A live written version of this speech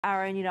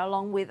Aaron,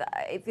 along with,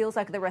 it feels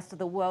like the rest of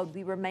the world,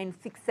 we remain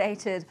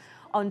fixated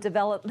on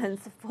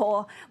developments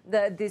for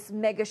this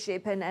mega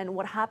ship and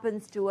what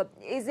happens to it.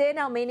 Is there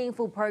now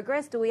meaningful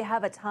progress? Do we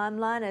have a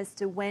timeline as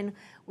to when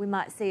we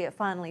might see it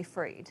finally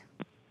freed?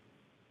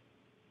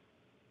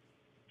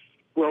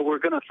 Well, we're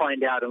going to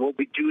find out, and what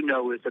we do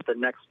know is that the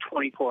next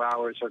 24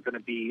 hours are going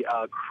to be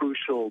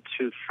crucial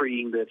to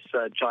freeing this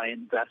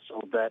giant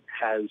vessel that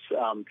has,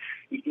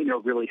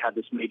 really had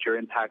this major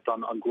impact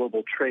on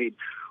global trade.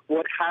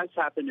 What has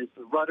happened is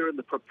the rudder and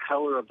the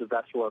propeller of the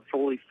vessel are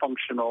fully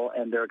functional,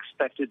 and they're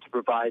expected to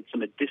provide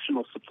some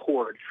additional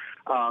support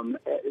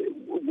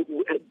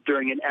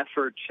during an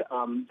effort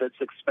that's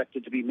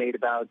expected to be made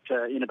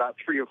in about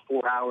 3 or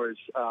 4 hours,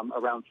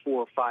 around 4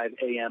 or 5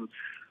 a.m.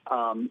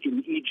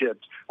 In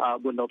Egypt,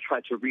 when they'll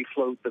try to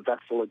refloat the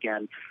vessel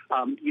again.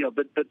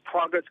 But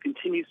progress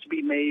continues to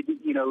be made.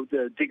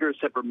 The diggers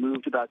have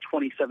removed about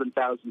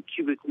 27,000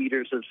 cubic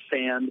meters of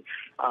sand,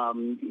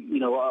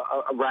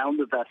 around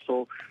the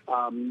vessel.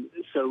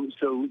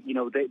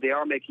 They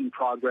are making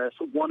progress.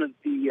 One of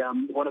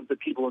the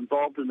people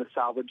involved in the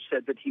salvage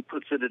said that he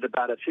puts it at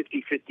about a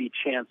 50-50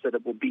 chance that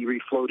it will be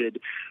refloated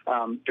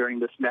during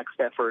this next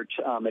effort,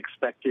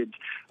 expected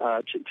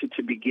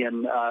to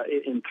begin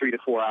in 3 to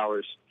 4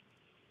 hours.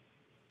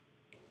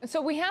 So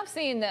we have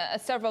seen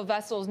several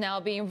vessels now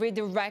being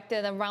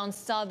redirected around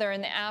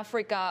southern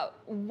Africa.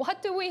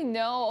 What do we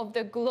know of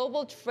the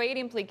global trade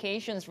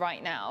implications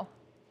right now?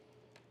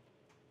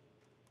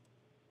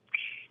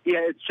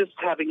 Yeah, it's just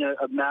having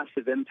a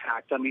massive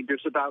impact. I mean,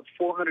 there's about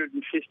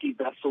 450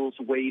 vessels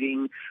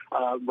waiting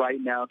right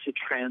now to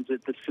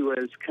transit the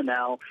Suez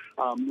Canal.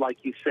 Like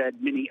you said,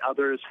 many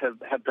others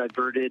have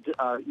diverted,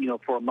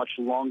 for a much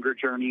longer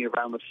journey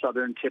around the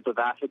southern tip of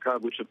Africa,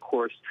 which, of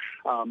course,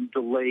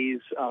 delays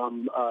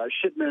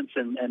shipments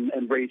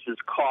and raises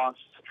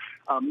costs.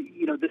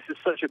 This is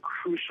such a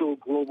crucial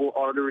global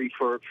artery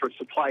for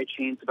supply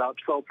chains. About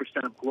 12%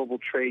 of global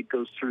trade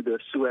goes through the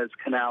Suez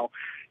Canal.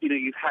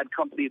 You've had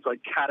companies like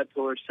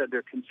Caterpillar said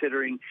they're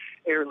considering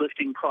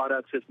airlifting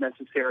products if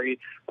necessary.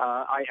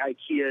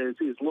 IKEA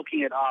is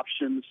looking at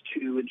options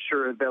to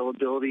ensure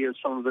availability of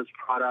some of its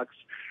products.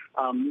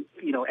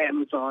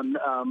 Amazon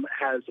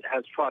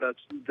has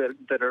products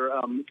that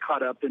are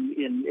caught up in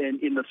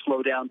the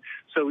slowdown.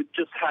 So it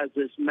just has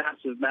this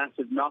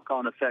massive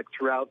knock-on effect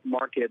throughout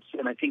markets,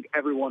 and I think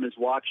everyone is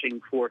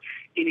watching for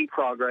any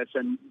progress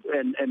and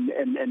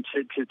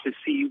to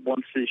see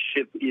once this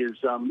ship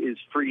is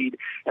freed,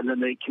 and then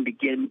they can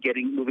begin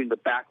moving the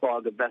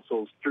backlog of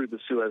vessels through the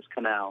Suez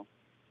Canal.